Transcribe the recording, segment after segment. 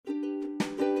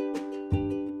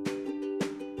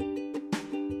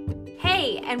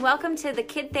Hey, and welcome to the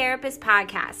Kid Therapist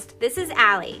Podcast. This is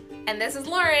Allie. And this is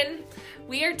Lauren.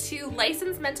 We are two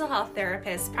licensed mental health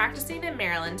therapists practicing in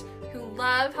Maryland who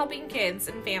love helping kids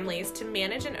and families to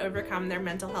manage and overcome their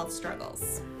mental health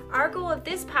struggles. Our goal of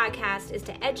this podcast is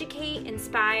to educate,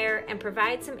 inspire, and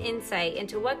provide some insight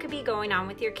into what could be going on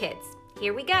with your kids.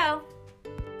 Here we go.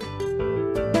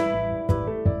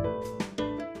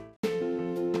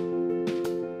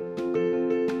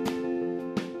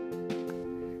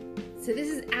 So this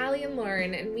is Allie and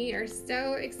Lauren, and we are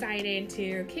so excited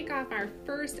to kick off our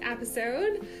first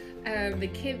episode of the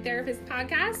Kid Therapist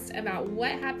Podcast about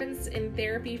what happens in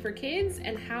therapy for kids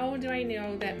and how do I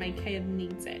know that my kid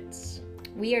needs it.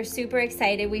 We are super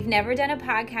excited. We've never done a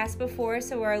podcast before,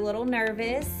 so we're a little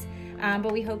nervous,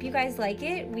 but we hope you guys like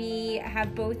it. We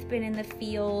have both been in the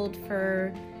field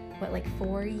for,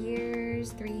 4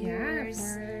 years, 3 years?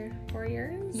 Yeah, 4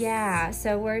 years. Yeah,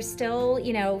 so we're still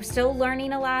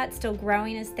learning a lot, still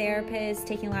growing as therapists,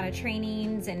 taking a lot of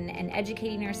trainings and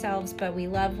educating ourselves, but we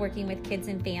love working with kids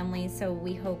and families, so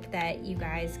we hope that you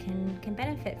guys can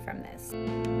benefit from this.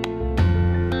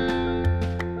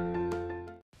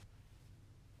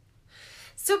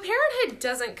 So parenthood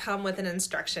doesn't come with an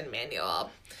instruction manual.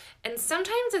 And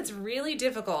sometimes it's really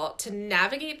difficult to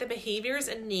navigate the behaviors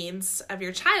and needs of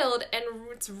your child, and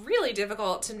it's really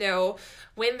difficult to know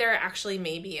when there actually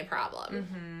may be a problem.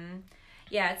 Mm-hmm.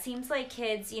 Yeah, it seems like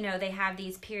kids, they have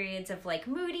these periods of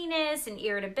moodiness and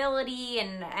irritability,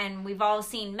 and we've all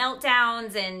seen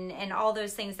meltdowns and all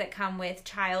those things that come with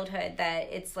childhood, that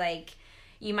it's like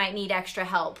you might need extra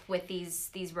help with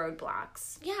these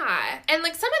roadblocks. Yeah, and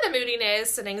some of the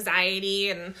moodiness and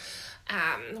anxiety and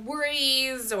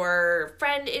worries or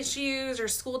friend issues or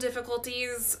school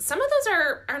difficulties, some of those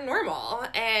are normal.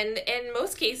 And in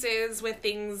most cases with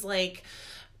things like,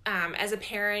 as a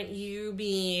parent, you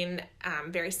being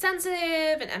very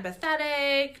sensitive and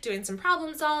empathetic, doing some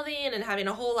problem solving and having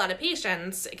a whole lot of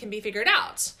patience, it can be figured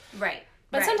out. Right.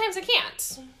 But sometimes it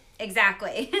can't.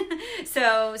 Exactly.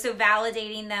 So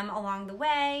validating them along the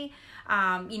way,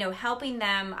 helping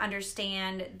them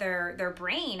understand their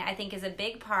brain, I think is a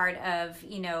big part of,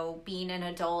 being an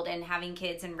adult and having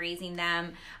kids and raising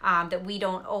them, that we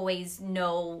don't always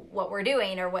know what we're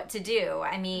doing or what to do.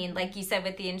 I mean, like you said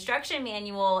with the instruction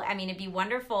manual, it'd be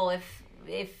wonderful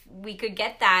if we could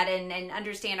get that and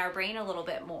understand our brain a little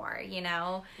bit more,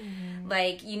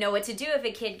 Mm-hmm. What to do if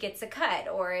a kid gets a cut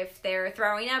or if they're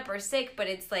throwing up or sick, but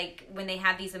it's when they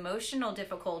have these emotional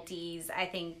difficulties, I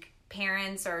think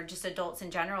parents or just adults in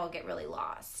general get really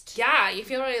lost. Yeah, you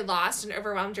feel really lost and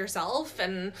overwhelmed yourself,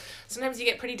 and sometimes you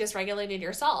get pretty dysregulated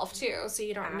yourself too, so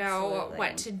you don't know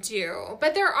what to do.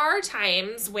 But there are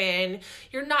times when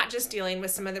you're not just dealing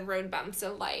with some of the road bumps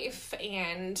of life,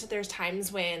 and there's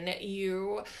times when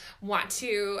you want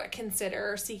to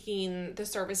consider seeking the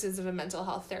services of a mental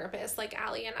health therapist like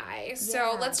Allie and I. Yeah.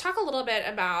 So let's talk a little bit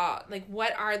about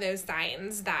what are those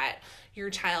signs that your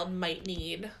child might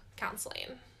need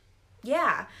counseling.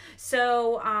 Yeah.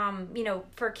 So,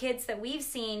 for kids that we've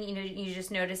seen, you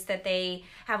just notice that they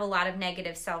have a lot of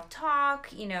negative self-talk,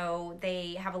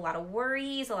 they have a lot of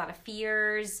worries, a lot of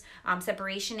fears.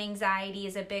 Separation anxiety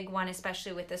is a big one,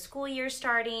 especially with the school year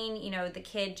starting. The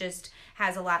kid just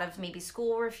has a lot of maybe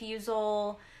school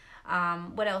refusal.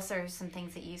 What else are some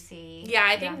things that you see? Yeah,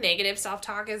 I think negative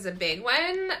self-talk is a big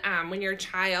one. When your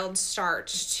child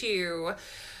starts to,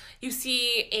 you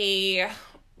see a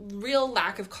real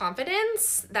lack of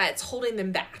confidence that's holding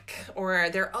them back, or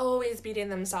they're always beating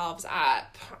themselves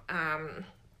up,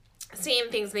 saying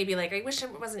things maybe I wish I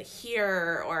wasn't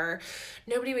here, or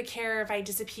nobody would care if I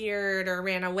disappeared or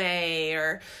ran away,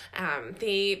 or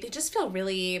they just feel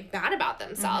really bad about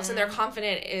themselves. Mm-hmm. And their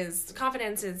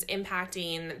confidence is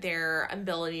impacting their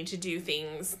ability to do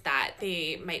things that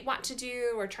they might want to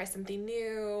do or try something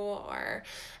new, or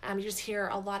you just hear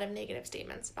a lot of negative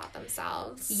statements about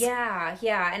themselves. Yeah,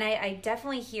 and I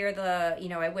definitely hear the,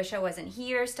 I wish I wasn't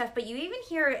here stuff, but you even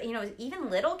hear, even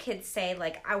little kids say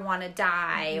I want to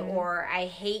die, mm-hmm. or I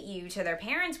hate you to their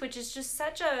parents, which is just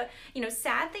such a,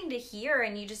 sad thing to hear,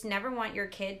 and you just never want your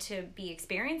kid to be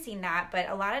experiencing that. But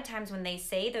a lot of times when they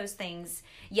say those things,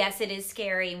 yes, it is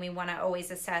scary, and we want to always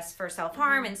assess for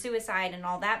self-harm, mm-hmm. and suicide and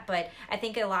all that, but I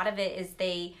think a lot of it is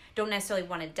they don't necessarily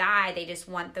want to die, they just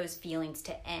want those feelings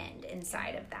to end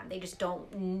inside of them. They just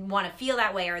don't want to feel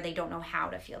that way, or they don't know how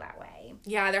to feel that way.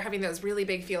 Yeah, they're having those really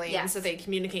big feelings, yes. So they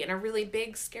communicate in a really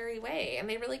big, scary way, and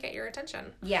they really get your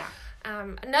attention. Yeah.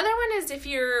 Another one is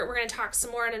we're going to talk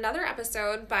some more in another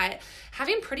episode, but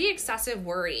having pretty excessive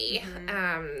worry,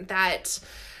 mm-hmm. That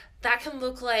that can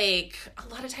look like, a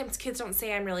lot of times kids don't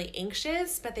say I'm really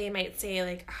anxious, but they might say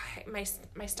like,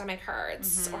 my stomach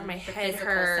hurts, or my head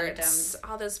hurts, symptoms.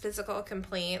 All those physical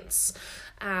complaints.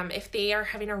 If they are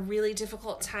having a really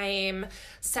difficult time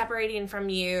separating from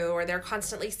you, or they're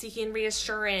constantly seeking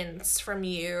reassurance from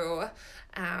you,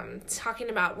 talking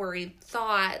about worried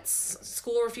thoughts,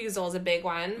 school refusal is a big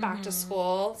one, back to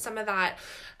school. Some of that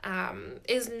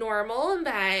is normal,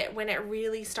 but when it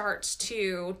really starts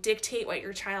to dictate what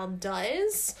your child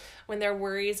does, when their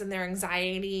worries and their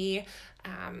anxiety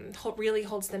really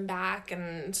holds them back,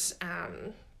 and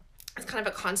it's kind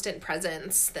of a constant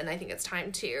presence, then I think it's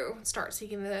time to start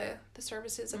seeking the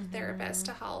services of a therapist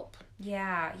to help.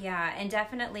 Yeah. And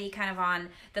definitely kind of on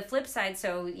the flip side.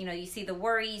 So, you see the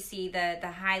worry, you see the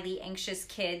highly anxious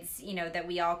kids, that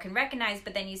we all can recognize,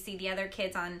 but then you see the other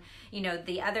kids on,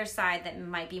 the other side that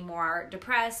might be more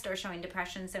depressed or showing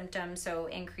depression symptoms. So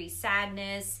increased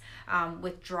sadness,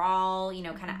 withdrawal,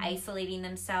 kind of isolating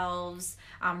themselves,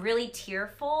 really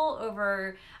tearful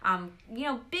over,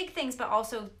 big things, but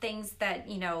also things that,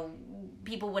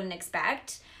 people wouldn't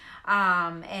expect.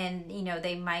 And,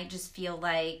 they might just feel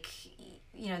like,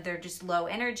 they're just low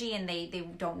energy, and they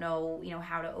don't know,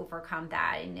 how to overcome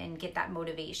that and get that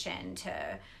motivation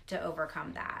to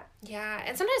overcome that. Yeah.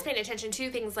 And sometimes paying attention to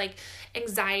things like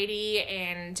anxiety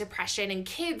and depression in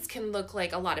kids can look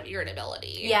like a lot of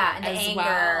irritability. Yeah. And as anger.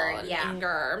 Well, and yeah.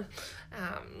 anger.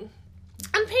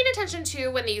 And paying attention to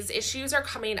when these issues are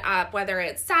coming up, whether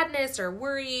it's sadness or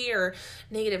worry or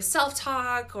negative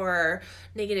self-talk or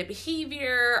negative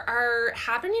behavior, are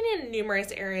happening in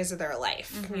numerous areas of their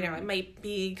life. It might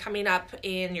be coming up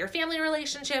in your family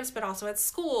relationships, but also at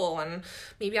school, and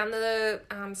maybe on the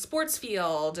sports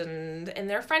field, and in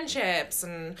their friendships.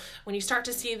 And when you start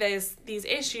to see these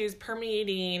issues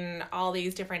permeating all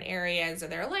these different areas of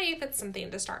their life, it's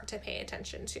something to start to pay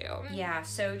attention to. Yeah,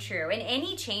 so true. And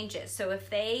any changes. So if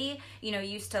they,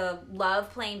 used to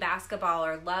love playing basketball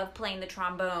or love playing the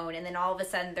trombone, and then all of a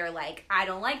sudden they're like, I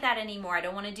don't like that anymore, I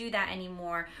don't want to do that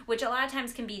anymore, which a lot of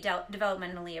times can be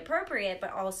developmentally appropriate,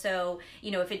 but also,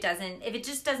 if it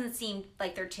just doesn't seem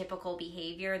like their typical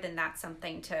behavior, then that's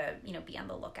something to, be on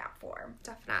the lookout for.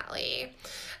 Definitely.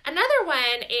 Another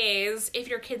one is if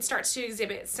your kid starts to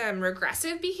exhibit some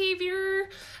regressive behavior,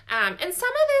 and some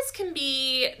of this can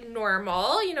be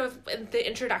normal, the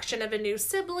introduction of a new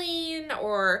sibling,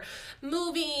 or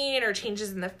moving, or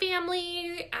changes in the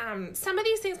family. Some of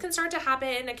these things can start to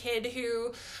happen. A kid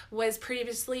who was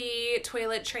previously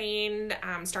toilet trained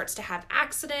starts to have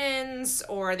accidents,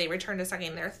 or they return to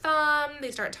sucking their thumb,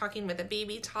 they start talking with a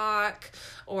baby talk,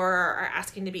 or are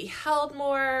asking to be held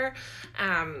more.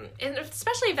 And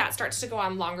especially if that starts to go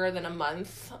on longer than a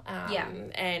month.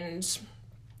 And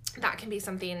that can be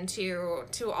something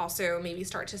to also maybe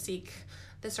start to seek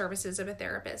the services of a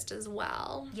therapist as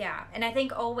well. Yeah. And I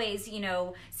think always,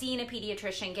 seeing a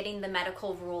pediatrician, getting the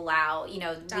medical rule out,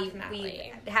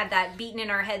 we had that beaten in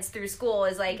our heads through school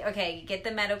is like, okay, get the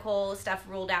medical stuff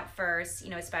ruled out first,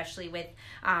 especially with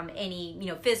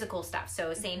any, physical stuff.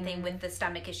 So same thing with the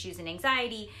stomach issues and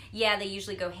anxiety. Yeah, they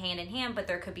usually go hand in hand, but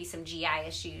there could be some GI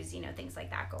issues, things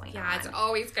like that going on. Yeah, it's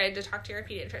always good to talk to your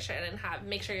pediatrician and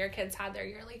make sure your kids had their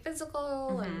yearly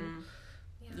physical and...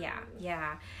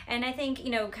 Yeah. And I think,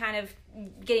 kind of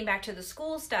getting back to the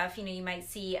school stuff, you might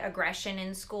see aggression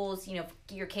in schools,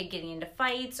 your kid getting into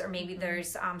fights, or maybe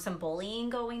there's some bullying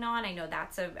going on. I know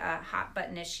that's a hot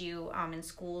button issue in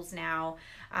schools now.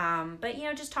 But,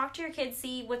 just talk to your kids,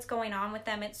 see what's going on with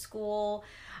them at school.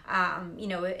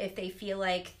 If they feel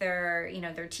like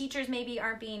their teachers maybe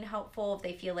aren't being helpful, if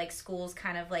they feel like school's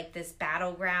kind of like this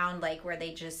battleground, like where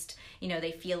they just,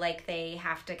 they feel like they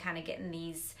have to kind of get in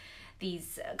these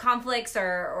conflicts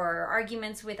or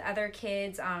arguments with other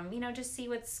kids, just see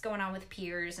what's going on with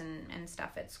peers and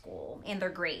stuff at school, and their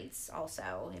grades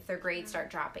also. If their grades start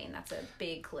dropping, that's a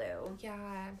big clue.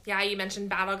 Yeah, you mentioned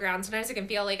battleground. Sometimes it can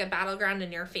feel like a battleground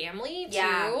in your family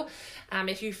too.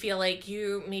 If you feel like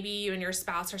you and your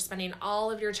spouse are spending all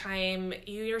of your time,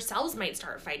 you yourselves might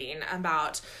start fighting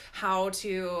about how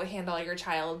to handle your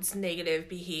child's negative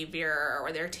behavior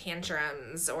or their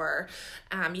tantrums, or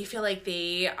you feel like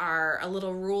they are a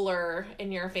little ruler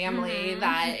in your family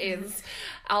that is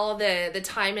all the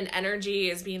time and energy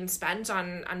is being spent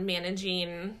on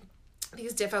managing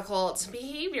these difficult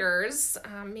behaviors.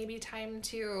 Maybe time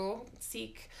to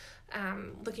seek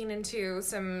looking into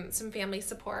some family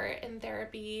support and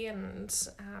therapy, and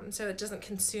so it doesn't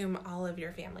consume all of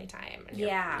your family time. And you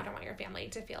don't want your family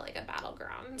to feel like a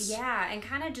battleground. Yeah, and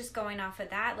kind of just going off of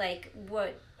that, like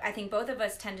what I think both of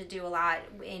us tend to do a lot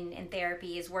in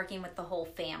therapy is working with the whole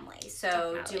family.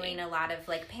 So Definitely. doing a lot of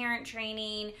like parent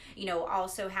training,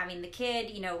 also having the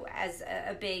kid, as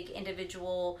a big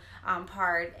individual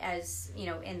part as,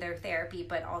 in their therapy,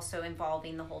 but also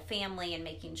involving the whole family and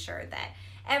making sure that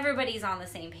everybody's on the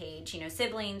same page,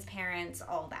 siblings, parents,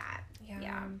 all that.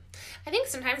 Yeah. I think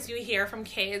sometimes you hear from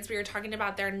kids, we were talking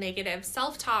about their negative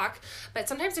self-talk, but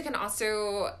sometimes you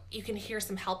can hear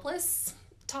some helpless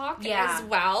talk as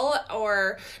well,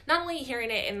 or not only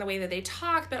hearing it in the way that they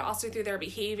talk, but also through their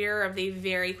behavior of they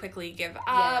very quickly give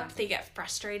up, they get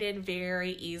frustrated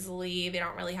very easily, they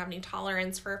don't really have any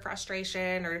tolerance for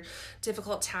frustration or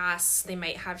difficult tasks, they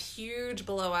might have huge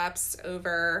blow-ups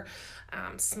over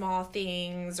small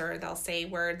things, or they'll say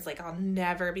words like, I'll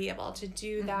never be able to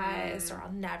do this, or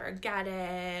I'll never get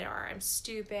it, or I'm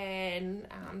stupid.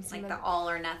 Like the all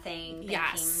or nothing thinking.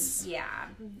 Yes.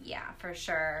 Yeah, for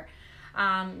sure.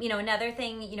 Another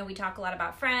thing, we talk a lot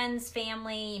about friends,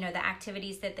 family, the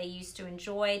activities that they used to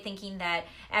enjoy, thinking that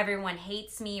everyone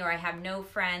hates me or I have no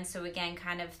friends. So again,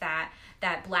 kind of that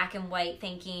black and white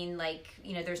thinking, like,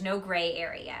 there's no gray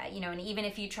area, and even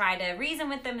if you try to reason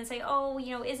with them and say, oh,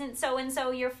 isn't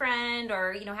so-and-so your friend,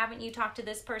 or, haven't you talked to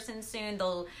this person soon,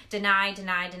 they'll deny,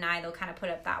 they'll kind of put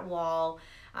up that wall.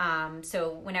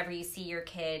 So whenever you see your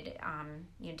kid,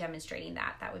 demonstrating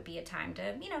that would be a time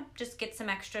to, just get some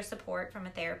extra support from a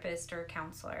therapist or a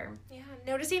counselor. Yeah.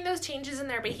 Noticing those changes in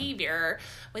their behavior,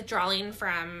 withdrawing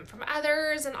from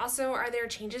others, and also are there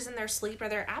changes in their sleep or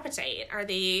their appetite? Are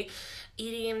they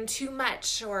eating too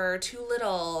much or too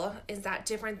little? Is that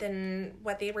different than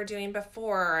what they were doing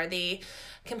before? Are they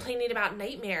complaining about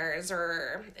nightmares,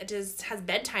 or has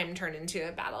bedtime turned into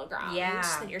a battleground? Yeah.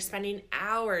 That you're spending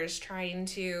hours trying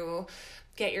to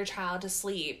get your child to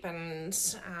sleep, and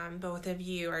both of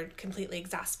you are completely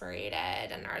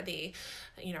exasperated, and are they,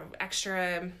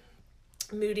 extra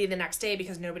moody the next day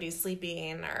because nobody's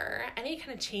sleeping, or any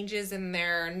kind of changes in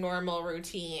their normal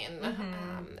routine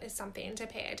is something to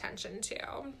pay attention to.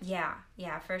 Yeah,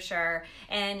 for sure.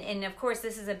 And of course,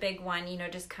 this is a big one,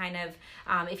 just kind of,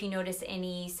 if you notice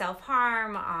any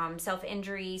self-harm,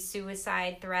 self-injury,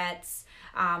 suicide threats,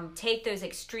 take those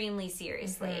extremely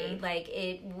seriously. Like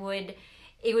it would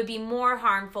be more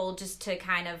harmful just to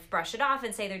kind of brush it off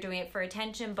and say they're doing it for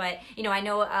attention. But, I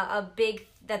know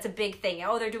that's a big thing.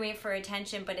 Oh, they're doing it for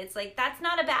attention, but it's like, that's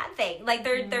not a bad thing. Like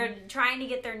they're trying to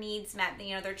get their needs met.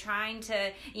 They're trying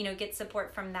to, get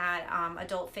support from that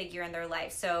adult figure in their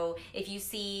life. So if you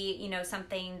see,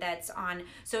 something that's on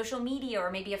social media,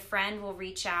 or maybe a friend will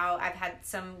reach out. I've had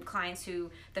some clients who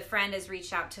the friend has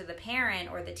reached out to the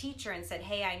parent or the teacher and said,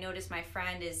 hey, I noticed my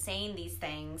friend is saying these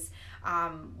things.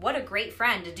 What a great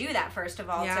friend to do that, first of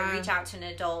all, to reach out to an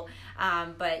adult.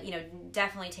 But,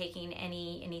 definitely taking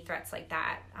any threats like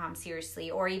that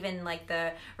seriously, or even like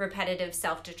the repetitive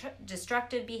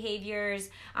self-destructive behaviors,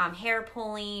 hair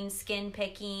pulling, skin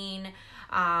picking,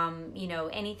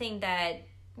 anything that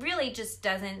really just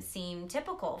doesn't seem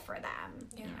typical for them.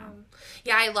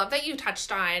 Yeah, I love that you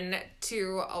touched on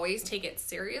to always take it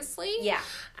seriously. Yeah.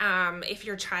 If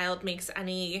your child makes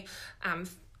any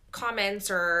comments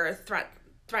or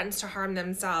threatens to harm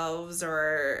themselves,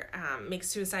 or make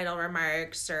suicidal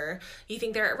remarks, or you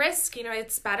think they're at risk,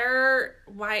 it's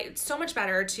so much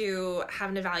better to have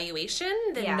an evaluation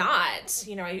than not. If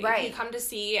you come to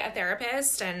see a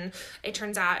therapist and it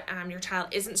turns out your child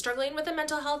isn't struggling with a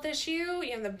mental health issue,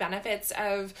 the benefits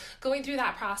of going through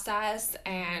that process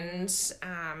and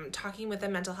talking with a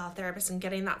mental health therapist and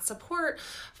getting that support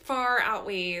far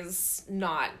outweighs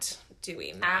not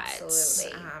doing that.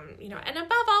 Absolutely. And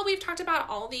above all, we've talked about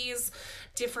all these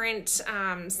different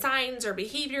signs or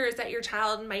behaviors that your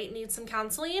child might need some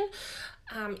counseling.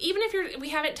 Even if we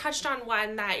haven't touched on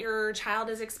one that your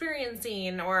child is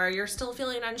experiencing, or you're still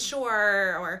feeling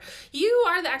unsure, or you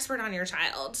are the expert on your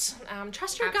child.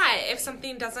 Trust your gut if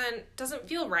something doesn't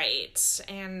feel right,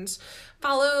 and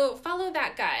follow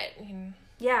that gut.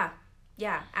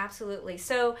 Yeah, absolutely.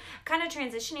 So kind of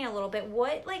transitioning a little bit,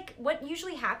 what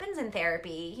usually happens in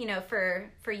therapy, for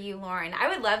you, Lauren? I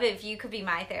would love if you could be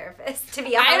my therapist, to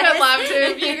be honest. I would love to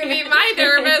if you could be my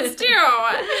therapist too.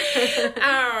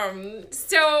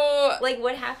 So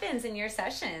what happens in your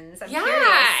sessions? I'm curious.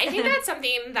 I think that's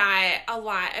something that a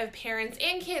lot of parents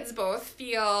and kids both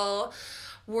feel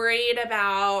worried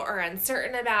about or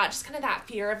uncertain about, just kind of that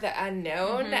fear of the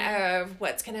unknown of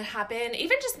what's going to happen.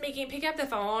 Even just picking up the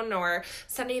phone or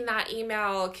sending that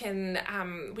email can,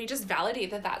 we just validate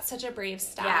that that's such a brave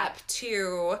step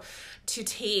to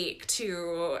take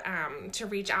to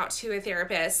reach out to a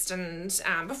therapist. And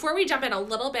before we jump in a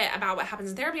little bit about what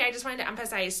happens in therapy, I just wanted to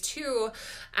emphasize too,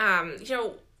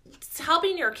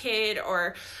 helping your kid,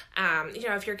 or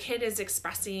if your kid is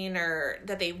expressing or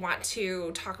that they want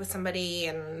to talk with somebody,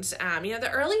 and the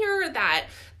earlier that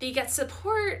they get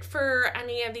support for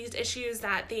any of these issues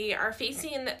that they are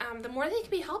facing, the more they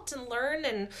can be helped and learn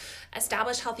and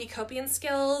establish healthy coping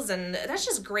skills, and that's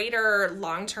just greater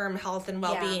long-term health and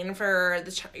well-being for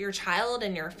your child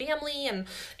and your family. And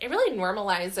it really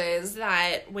normalizes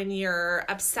that when you're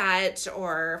upset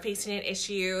or facing an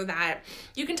issue, that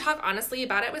you can talk honestly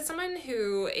about it with someone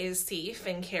who is safe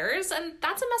and cares, and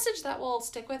that's a message that will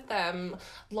stick with them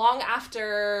long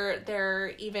after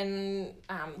they're even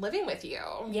living with you.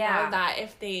 Yeah. That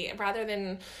if they, rather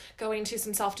than going to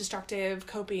some self-destructive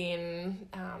coping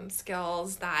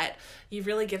skills, that you've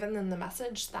really given them the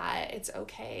message that it's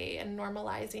okay, and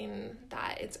normalizing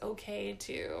that it's okay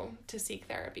to seek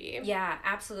therapy. Yeah,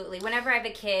 absolutely. Whenever I have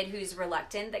a kid who's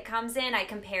reluctant that comes in, I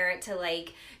compare it to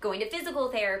like going to physical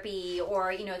therapy,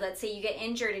 or, let's say you get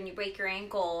injured and you break your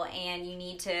ankle and you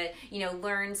need to,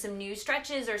 learn some new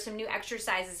stretches or some new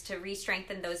exercises to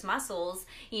re-strengthen those muscles,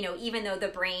 even though the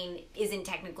brain isn't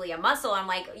technically a muscle. I'm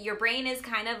like, your brain is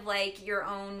kind of like your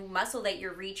own muscle that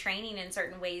you're retraining in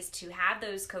certain ways to have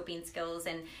those coping skills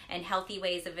and healthy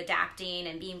ways of adapting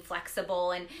and being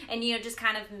flexible, and just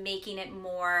kind of making it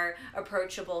more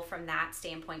approachable from that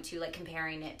standpoint too, like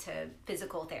comparing it to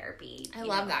physical therapy. I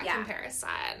love that comparison.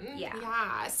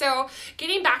 Yeah. So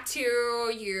getting back to,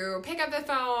 you pick up the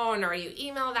phone or you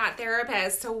email that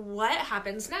therapist. So what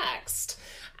happens next?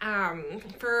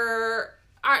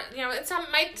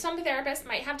 Some therapists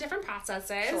might have different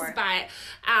processes, sure, but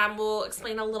we'll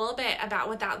explain a little bit about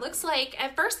what that looks like.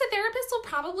 At first, the therapist will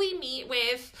probably meet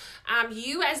with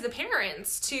you as the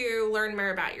parents to learn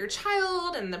more about your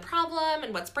child and the problem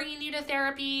and what's bringing you to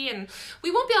therapy. And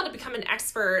we won't be able to become an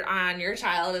expert on your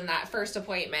child in that first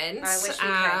appointment. I wish we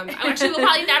could. Actually, we'll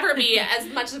probably never be as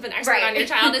much of an expert on your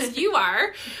child as you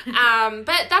are. But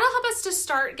that'll help us to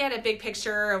start get a big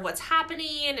picture of what's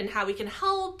happening and how we can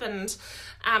help. And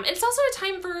it's also a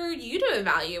time for you to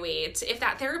evaluate if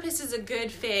that therapist is a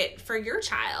good fit for your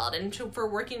child and for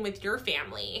working with your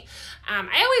family.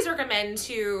 I always recommend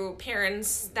to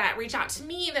parents that reach out to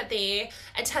me that they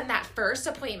attend that first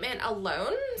appointment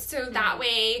alone. So that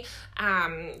way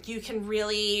you can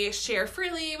really share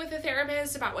freely with the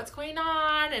therapist about what's going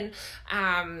on,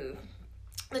 and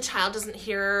the child doesn't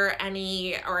hear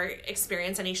any or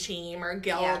experience any shame or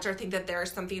guilt or think that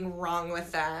there's something wrong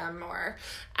with them. Or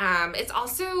it's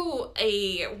also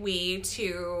a way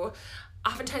to,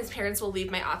 oftentimes parents will leave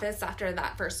my office after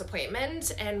that first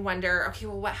appointment and wonder, okay,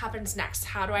 well, what happens next?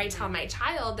 How do I tell my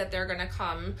child that they're going to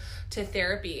come to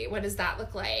therapy? What does that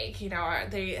look like?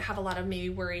 They have a lot of maybe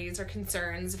worries or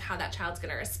concerns of how that child's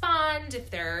going to respond, if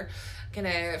they're going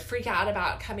to freak out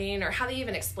about coming, or how they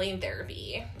even explain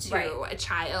therapy to a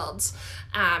child.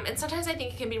 And sometimes I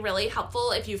think it can be really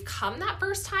helpful if you've come that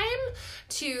first time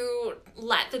to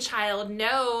let the child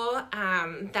know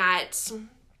that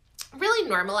really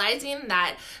normalizing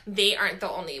that they aren't the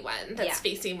only one that's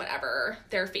facing whatever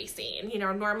they're facing.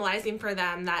 Normalizing for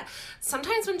them that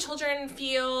sometimes when children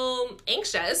feel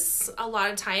anxious, a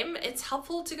lot of time it's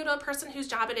helpful to go to a person whose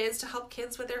job it is to help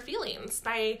kids with their feelings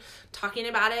by talking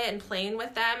about it and playing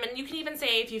with them. And you can even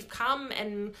say, if you've come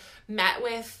and met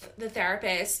with the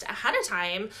therapist ahead of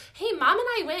time, hey, mom and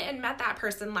I went and met that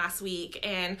person last week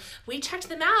and we checked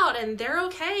them out and they're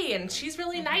okay and she's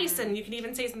really nice. And you can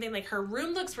even say something like, her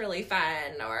room looks really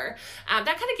fun, or that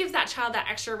kind of gives that child that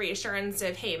extra reassurance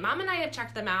of, hey, mom and I have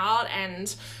checked them out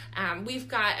and we've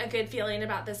got a good feeling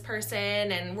about this person,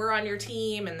 and we're on your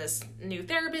team, and this new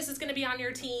therapist is going to be on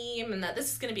your team, and that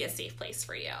this is going to be a safe place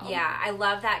for you. Yeah, I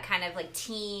love that kind of like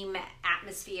team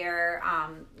atmosphere,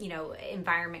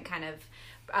 environment kind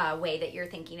of way that you're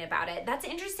thinking about it. That's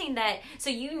interesting so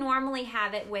you normally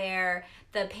have it where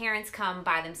the parents come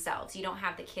by themselves. You don't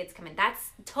have the kids come in.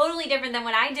 That's totally different than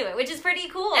when I do it, which is pretty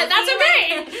cool. And that's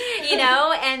okay.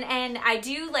 And I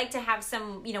do like to have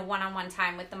some, one-on-one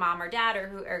time with the mom or dad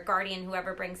or guardian,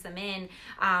 whoever brings them in.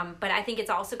 But I think it's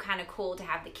also kind of cool to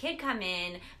have the kid come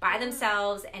in by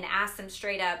themselves and ask them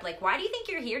straight up, like, why do you think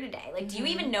you're here today? Like, do you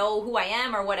even know who I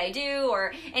am or what I do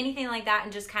or anything like that?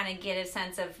 And just kind of get a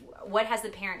sense of what has the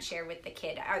parent shared with the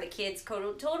kid? Are the kids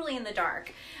totally in the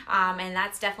dark? And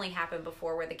that's definitely happened before,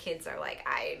 where the kids are like,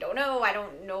 I don't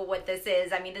know what this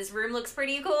is. I mean, this room looks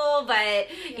pretty cool, but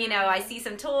I see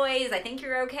some toys. I think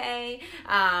you're okay.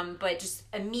 But just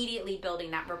immediately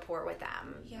building that rapport with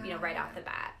them, right off the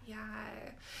bat. Yeah.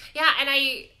 And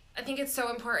I think it's so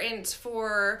important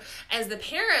for, as the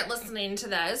parent listening to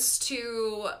this,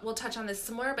 we'll touch on this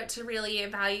some more, but to really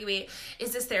evaluate,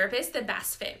 is this therapist the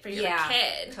best fit for your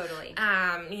kid? Totally.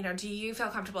 Do you feel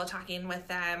comfortable talking with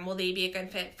them? Will they be a good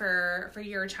fit for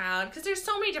your child? Because there's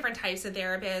so many different types of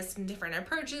therapists and different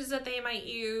approaches that they might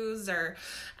use,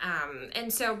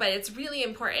 but it's really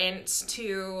important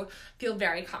to feel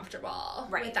very comfortable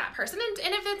with that person.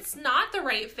 And if it's not the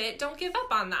right fit, don't give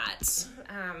up on that.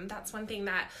 That's one thing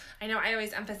that I know I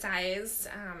always emphasize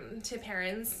to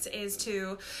parents is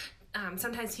to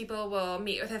sometimes people will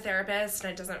meet with a therapist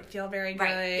and it doesn't feel very good.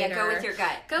 Right. Yeah, go with your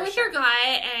gut. Go with your gut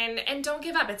and don't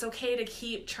give up. It's okay to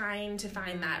keep trying to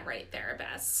find that right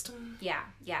therapist. Yeah,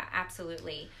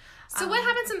 absolutely. So what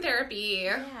happens in therapy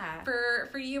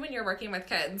for you when you're working with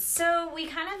kids? So we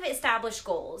kind of establish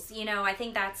goals. I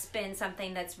think that's been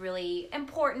something that's really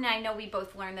important. I know we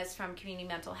both learned this from community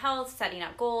mental health, setting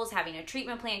up goals, having a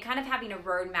treatment plan, kind of having a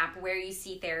roadmap where you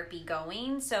see therapy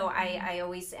going. So I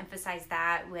always emphasize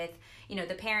that with,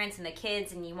 the parents and the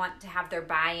kids, and you want to have their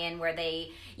buy-in where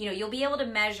they, you'll be able to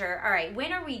measure, all right,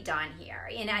 when are we done here?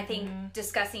 And I think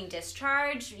discussing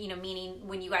discharge, meaning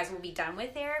when you guys will be done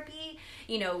with therapy,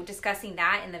 discussing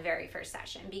that in the very first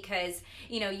session, because,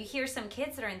 you hear some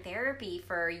kids that are in therapy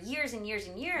for years and years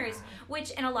and years,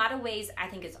 which in a lot of ways I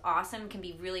think is awesome, can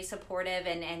be really supportive,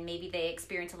 and maybe they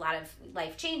experience a lot of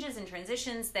life changes and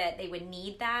transitions that they would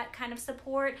need that kind of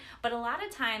support. But a lot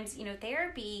of times,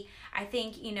 therapy, I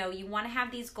think, you want to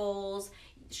have these goals,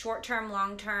 short-term,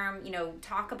 long-term,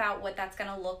 talk about what that's going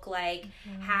to look like,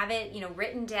 have it,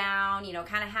 written down,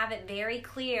 kind of have it very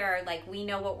clear, like we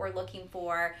know what we're looking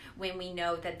for when we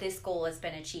know that this goal has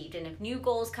been achieved. And if new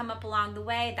goals come up along the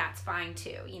way, that's fine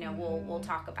too. We'll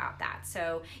talk about that.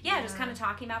 So just kind of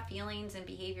talking about feelings and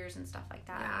behaviors and stuff like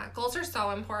that. Yeah, goals are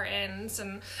so important.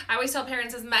 And I always tell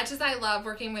parents, as much as I love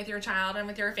working with your child and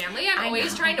with your family, I'm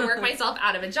always trying to work myself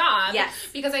out of a job. Yes.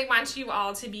 Because I want you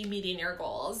all to be meeting your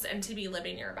goals and to be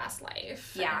living your best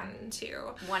life. Yeah. And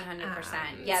to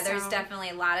 100%. There's definitely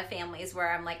a lot of families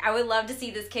where I'm like, I would love to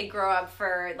see this kid grow up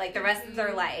for like the rest of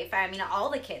their life. I mean, all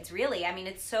the kids really. I mean,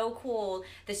 it's so cool,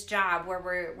 this job where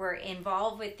we're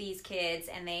involved with these kids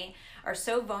and they are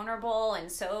so vulnerable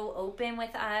and so open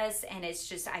with us, and it's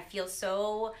just, I feel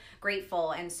so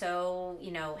grateful and so,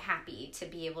 happy to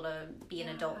be able to be an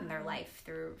adult in their life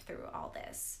through all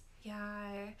this.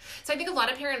 Yeah. So I think a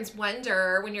lot of parents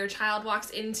wonder when your child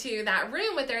walks into that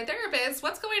room with their therapist,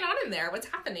 what's going on in there? What's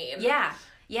happening? Yeah.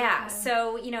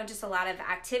 So, just a lot of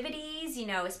activities,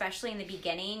 especially in the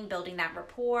beginning, building that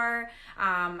rapport.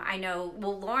 I know,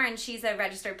 Lauren, she's a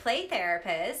registered play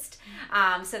therapist.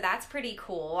 So that's pretty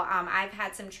cool. I've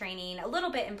had some training a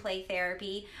little bit in play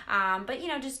therapy, but,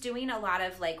 just doing a lot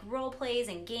of like role plays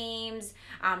and games,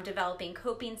 developing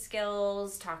coping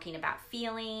skills, talking about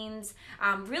feelings,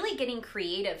 really getting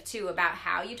creative too about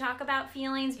how you talk about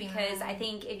feelings, because I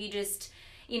think if you just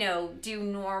do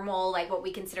normal, like what we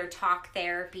consider talk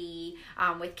therapy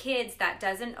with kids, that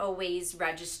doesn't always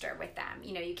register with them.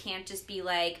 You can't just be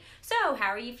like, so how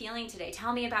are you feeling today?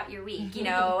 Tell me about your week.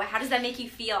 How does that make you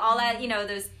feel? All that,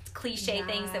 those cliche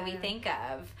things that we think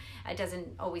of. It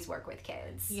doesn't always work with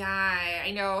kids. Yeah, I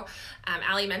know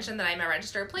Allie mentioned that I'm a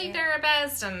registered play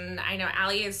therapist, and I know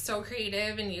Allie is so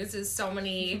creative and uses so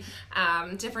many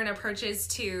different approaches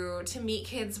to meet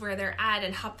kids where they're at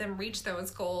and help them reach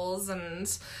those goals.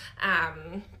 And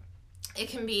it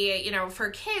can be,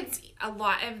 for kids, a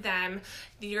lot of them,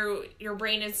 your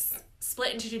brain is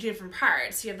split into two different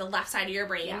parts. You have the left side of your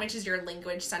brain, which is your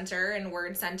language center and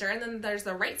word center, and then there's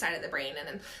the right side of the brain, and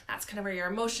then that's kind of where your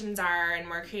emotions are and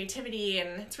more creativity.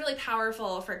 And it's really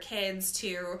powerful for kids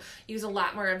to use a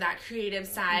lot more of that creative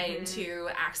side to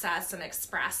access and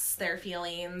express their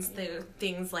feelings. The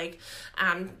things like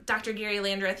Dr. Gary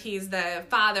Landreth, he's the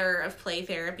father of play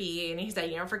therapy, and he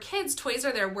said, for kids, toys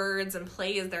are their words and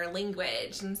play is their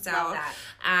language. And so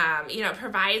it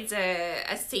provides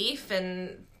a safe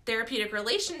and therapeutic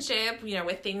relationship,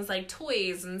 with things like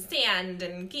toys and sand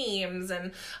and games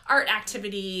and art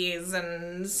activities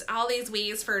and all these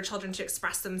ways for children to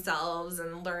express themselves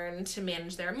and learn to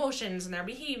manage their emotions and their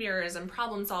behaviors and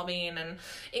problem solving and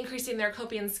increasing their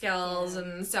coping skills.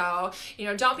 And so,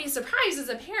 don't be surprised as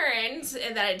a parent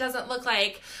that it doesn't look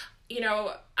like,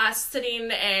 us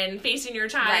sitting and facing your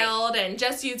child and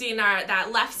just using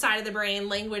that left side of the brain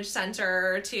language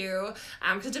center to,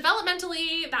 because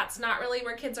developmentally that's not really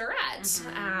where kids are at.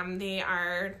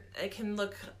 It can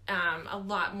look a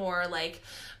lot more like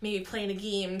maybe playing a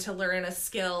game to learn a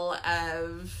skill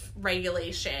of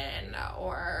regulation,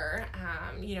 or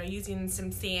using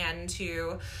some sand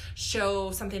to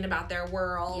show something about their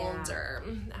world, or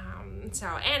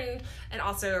and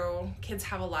also kids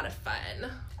have a lot of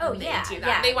fun. Oh, yeah. They do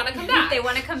that. They want to come back. They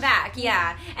want to come back,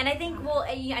 yeah. And I think,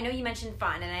 I know you mentioned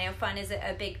fun, and I know fun is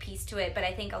a big piece to it, but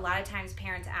I think a lot of times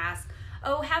parents ask,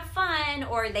 oh, have fun,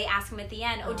 or they ask them at the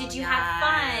end, did you have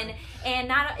fun?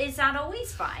 And it's not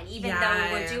always fun, even though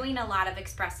we're doing a lot of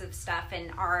expressive stuff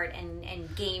and art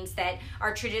and games that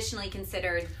are traditionally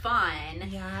considered fun.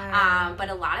 But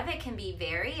a lot of it can be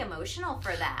very emotional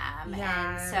for them.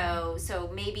 And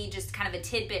so maybe just kind of a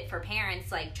tidbit for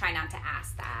parents, like try not to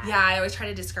ask that. I always try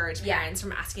to discourage parents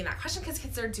from asking that question, because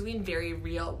kids are doing very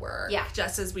real work,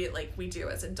 just as we do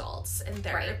as adults in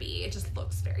therapy. It just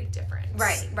looks very different.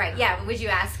 Right. Yeah. Would you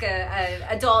ask a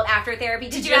adult after therapy,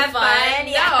 did you have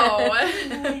fun? No.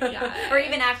 Or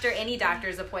even after any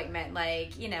doctor's appointment,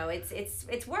 like,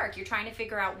 it's work. You're trying to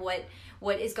figure out what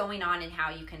is going on and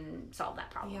how you can solve that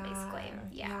problem, basically.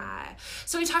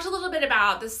 So we talked a little bit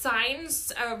about the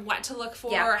signs of what to look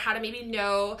for, how to maybe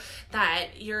know that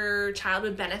your child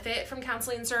would benefit from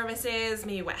counseling services,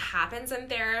 maybe what happens in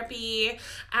therapy.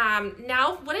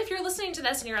 Now, what if you're listening to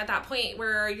this and you're at that point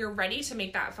where you're ready to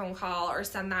make that phone call or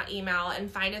send that email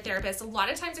and find a therapist? A lot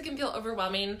of times it can feel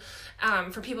overwhelming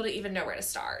for people to even know where to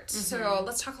start. So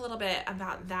let's talk a little bit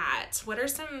about that. What are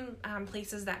some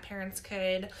places that parents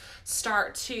could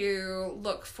start to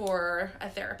look for a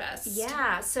therapist?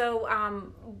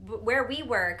 So where we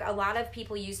work, a lot of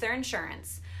people use their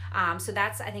insurance. So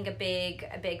that's, I think, a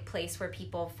big place where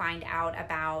people find out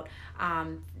about,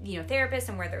 therapists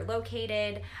and where they're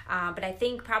located. But I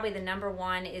think probably the number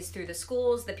one is through the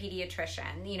schools, the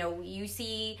pediatrician. You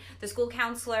see the school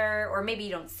counselor, or maybe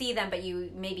you don't see them, but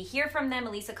you maybe hear from them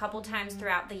at least a couple times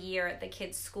throughout the year at the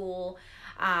kids' school.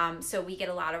 So we get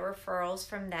a lot of referrals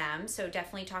from them. So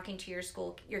definitely talking to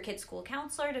your kid's school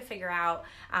counselor to figure out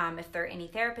if there are any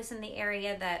therapists in the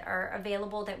area that are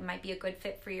available that might be a good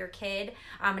fit for your kid.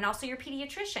 And also your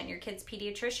pediatrician. Your kid's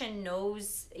pediatrician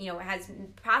knows, has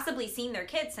possibly seen their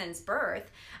kid since birth.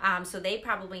 So they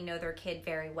probably know their kid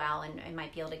very well and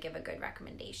might be able to give a good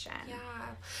recommendation.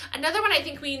 Another one, I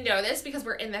think we know this because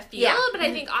we're in the field, but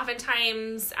I think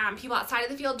oftentimes people outside of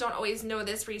the field don't always know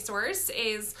this resource.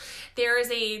 There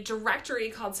is a directory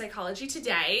called Psychology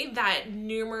Today that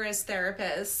numerous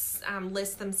therapists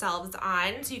list themselves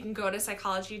on. So you can go to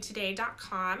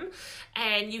psychologytoday.com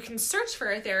and you can search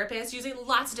for a therapist using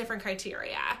lots of different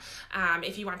criteria.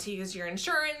 If you want to use your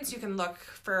insurance, you can look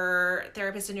for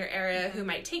therapists in your area who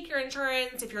might take your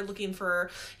insurance. If you're looking for,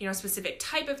 a specific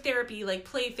type of therapy like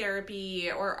play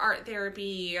therapy or art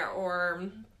therapy, or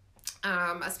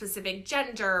a specific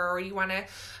gender, or you want to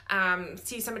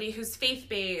see somebody who's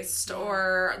faith-based,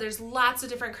 or there's lots of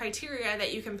different criteria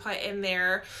that you can put in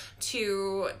there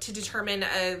to determine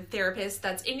a therapist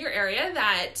that's in your area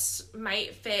that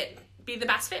might be the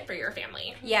best fit for your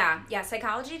family.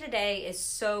 Psychology Today is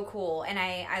so cool, and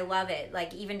I love it.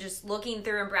 Like, even just looking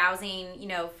through and browsing,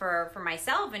 for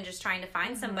myself and just trying to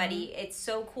find somebody, it's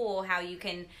so cool how you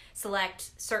can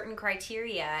select certain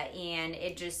criteria and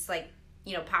it just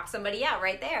pop somebody out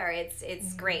right there.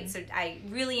 It's great. So I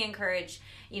really encourage,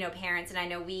 parents, and I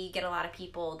know we get a lot of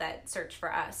people that search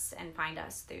for us and find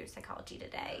us through Psychology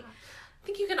Today. I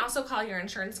think you can also call your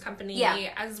insurance company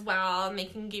as well, and they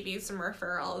can give you some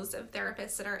referrals of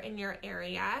therapists that are in your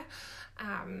area.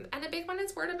 And a big one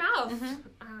is word of mouth.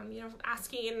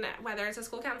 Asking whether it's a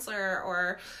school counselor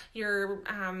or your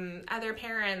other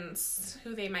parents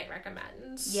who they might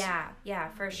recommend. Yeah,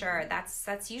 for sure.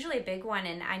 That's usually a big one.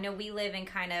 And I know we live in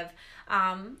kind of,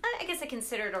 I guess I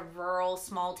consider it a rural,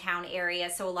 small town area.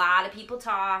 So a lot of people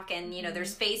talk, and,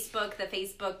 there's Facebook, the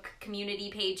Facebook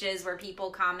community pages where people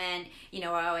comment,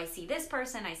 I see this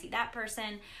person, I see that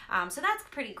person. So that's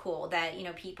pretty cool that,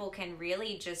 people can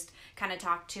really just kind of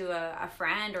talk to a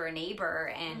friend or a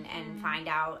neighbor and find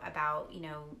out about,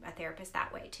 a therapist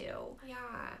that way too. Yeah.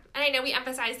 And I know we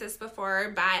emphasized this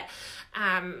before, but,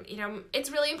 it's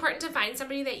really important to find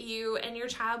somebody that you and your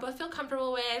child both feel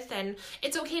comfortable with, and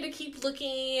it's okay to keep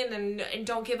looking and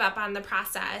don't give up on the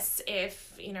process if,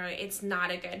 it's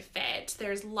not a good fit.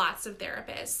 There's lots of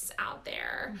therapists out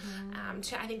there.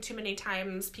 I think too many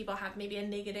times people have maybe a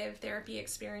negative therapy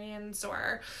experience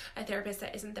or a therapist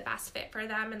that isn't the best fit for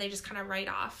them, and they just kind of write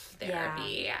off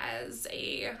therapy as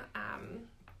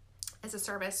as a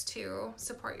service to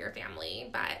support your family.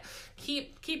 But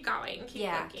keep going,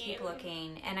 keep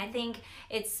looking. And I think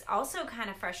it's also kind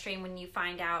of frustrating when you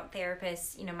find out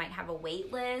therapists, might have a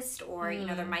wait list, or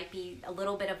there might be a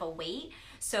little bit of a wait.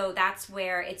 So that's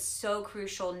where it's so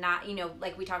crucial not,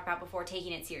 like we talked about before,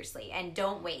 taking it seriously and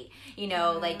don't wait,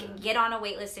 like get on a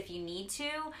wait list if you need to.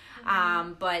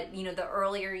 But the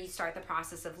earlier you start the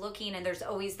process of looking, and there's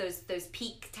always those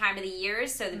peak time of the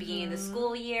years. So the beginning of the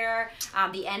school year,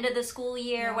 the end of the school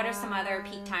year. What are some other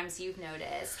peak times you've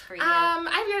noticed for you?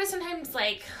 I've noticed sometimes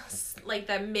like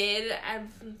the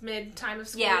mid time of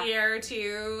school year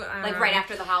too. Like right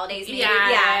after the holidays, maybe.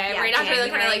 Yeah, right after the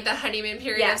kind of like the honeymoon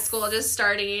period of school just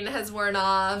starting has worn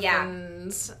off. Yeah.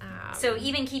 And so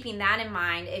even keeping that in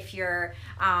mind, if you're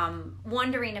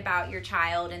wondering about your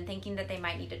child and thinking that they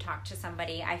might need to talk to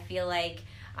somebody, I feel like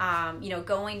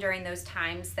going during those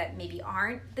times that maybe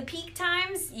aren't the peak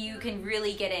times, you can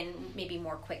really get in maybe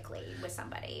more quickly with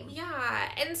somebody. Yeah,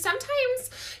 and sometimes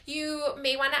you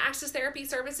may want to access therapy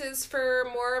services for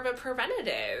more of a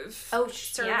preventative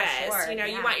service. Yeah, sure.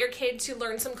 You want your kid to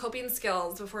learn some coping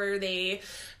skills before they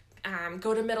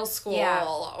go to middle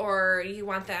school, or you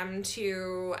want them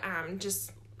to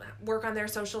just work on their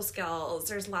social skills.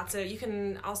 There's lots of, you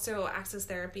can also access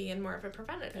therapy in more of a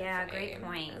preventative way. Great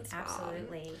point.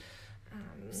 Absolutely.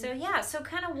 Well. So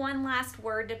kind of one last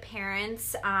word to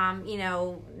parents.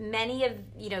 Many of,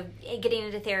 getting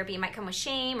into therapy might come with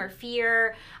shame or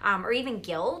fear, or even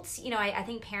guilt. I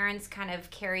think parents kind of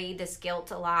carry this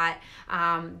guilt a lot,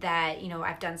 that,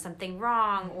 I've done something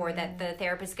wrong, or that the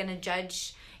therapist is going to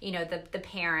judge the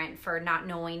parent for not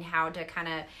knowing how to kind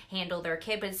of handle their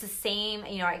kid. But it's the same,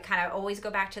 I kind of always go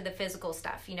back to the physical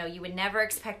stuff. You would never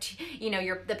expect,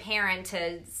 the parent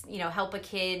to, help a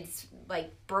kid's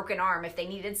like broken arm if they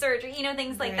needed surgery,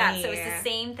 things like that. So it's the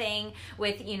same thing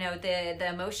with, the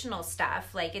emotional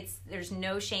stuff. Like there's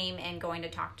no shame in going to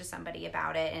talk to somebody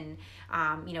about it and,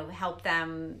 help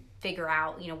them figure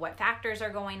out, what factors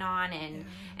are going on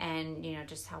and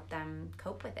just help them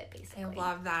cope with it, basically. I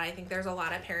love that. I think there's a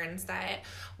lot of parents that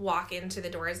walk into the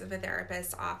doors of a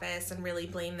therapist's office and really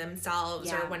blame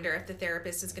themselves or wonder if the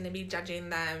therapist is going to be judging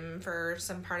them for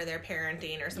some part of their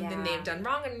parenting or something they've done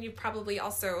wrong. And you've probably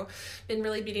also been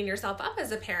really beating yourself up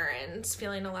as a parent,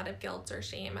 feeling a lot of guilt or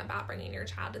shame about bringing your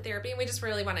child to therapy. And we just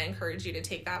really want to encourage you to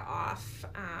take that off,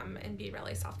 and be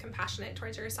really self-compassionate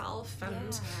towards yourself.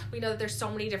 And we know that there's so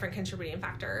many different contributing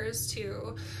factors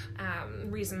to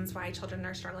reasons why children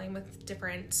are struggling with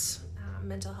different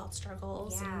mental health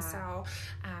struggles. And so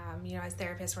as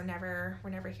therapists, we're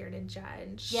never here to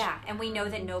judge. And we know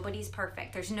that nobody's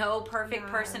perfect. There's no perfect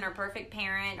person or perfect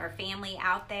parent or family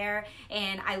out there.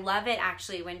 And I love it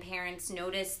actually when parents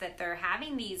notice that they're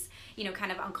having these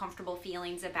kind of uncomfortable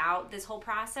feelings about this whole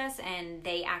process, and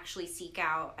they actually seek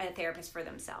out a therapist for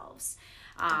themselves.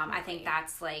 I think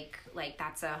that's like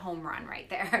that's a home run right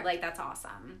there. Like, that's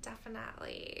awesome.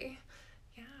 Definitely.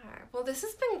 Yeah. Well, this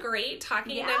has been great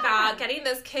talking about getting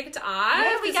this kicked off.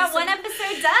 Yeah, we got one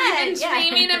episode done. We've been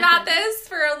dreaming about this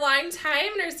for a long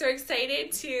time, and are so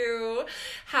excited to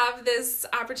have this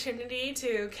opportunity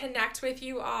to connect with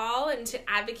you all and to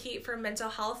advocate for mental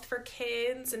health for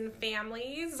kids and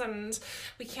families. And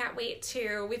we can't wait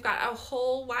to, we've got a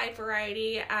whole wide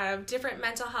variety of different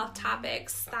mental health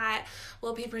topics that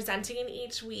we'll be presenting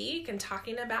each week and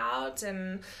talking about,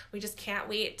 and we just can't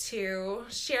wait to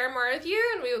share more with you.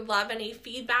 And we would love any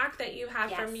feedback that you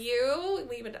have from you.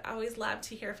 We would always love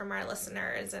to hear from our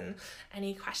listeners and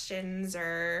any questions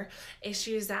or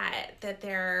issues that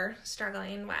they're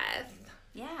struggling with.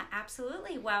 Yeah,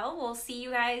 absolutely. Well, we'll see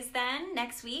you guys then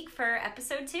next week for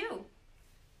episode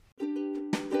 2.